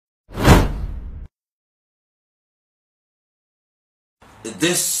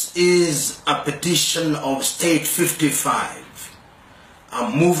This is a petition of State 55, a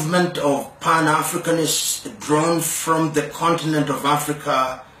movement of Pan-Africanists drawn from the continent of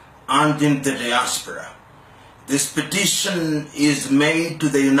Africa and in the diaspora. This petition is made to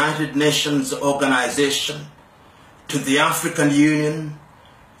the United Nations Organization, to the African Union,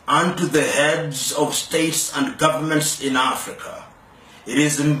 and to the heads of states and governments in Africa. It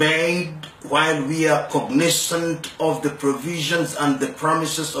is made while we are cognizant of the provisions and the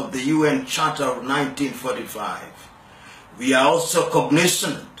promises of the UN Charter of 1945. We are also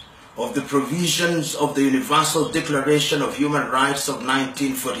cognizant of the provisions of the Universal Declaration of Human Rights of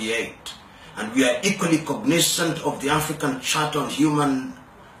 1948. And we are equally cognizant of the African Charter on Human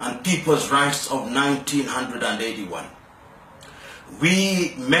and People's Rights of 1981.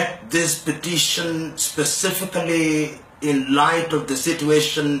 We met this petition specifically in light of the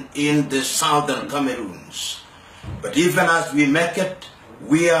situation in the southern Cameroons. But even as we make it,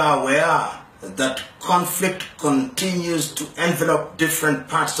 we are aware that conflict continues to envelop different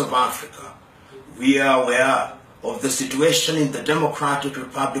parts of Africa. We are aware of the situation in the Democratic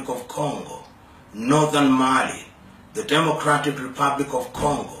Republic of Congo, Northern Mali, the Democratic Republic of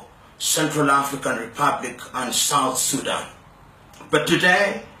Congo, Central African Republic, and South Sudan. But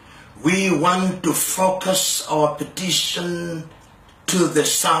today, we want to focus our petition to the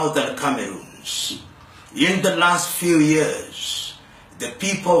southern Cameroons. In the last few years, the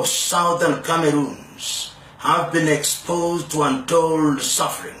people of southern Cameroons have been exposed to untold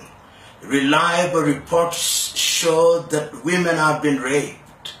suffering. Reliable reports show that women have been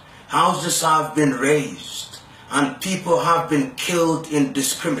raped, houses have been razed, and people have been killed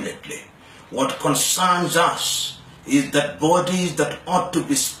indiscriminately. What concerns us is that bodies that ought to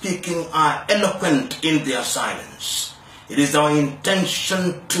be speaking are eloquent in their silence. It is our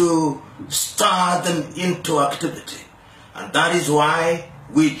intention to stir them into activity. And that is why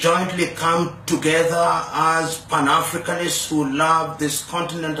we jointly come together as Pan-Africanists who love this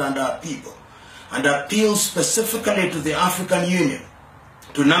continent and our people, and appeal specifically to the African Union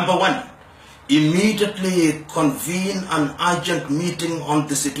to, number one, immediately convene an urgent meeting on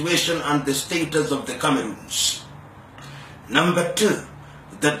the situation and the status of the Cameroons. Number two,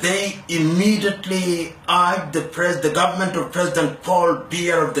 that they immediately urge the government of President Paul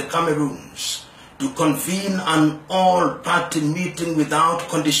Biya of the Cameroons to convene an all-party meeting without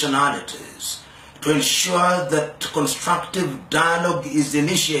conditionalities to ensure that constructive dialogue is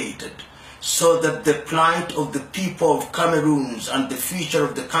initiated so that the plight of the people of Cameroons and the future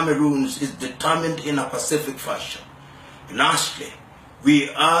of the Cameroons is determined in a pacific fashion. Lastly, we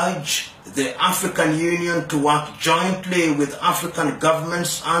urge the African Union to work jointly with African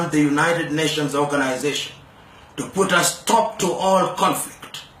governments and the United Nations Organization to put a stop to all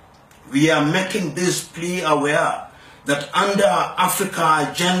conflict. We are making this plea aware that under Africa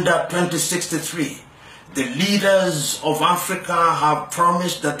Agenda 2063, the leaders of Africa have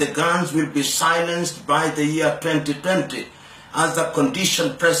promised that the guns will be silenced by the year 2020 as a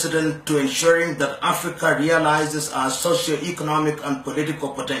condition precedent to ensuring that Africa realizes our socio-economic and political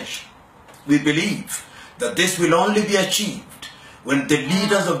potential. We believe that this will only be achieved when the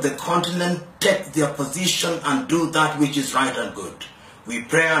leaders of the continent take their position and do that which is right and good. We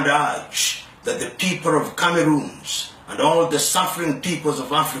pray and urge that the people of Cameroons and all the suffering peoples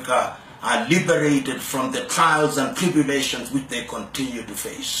of Africa are liberated from the trials and tribulations which they continue to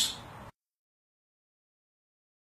face.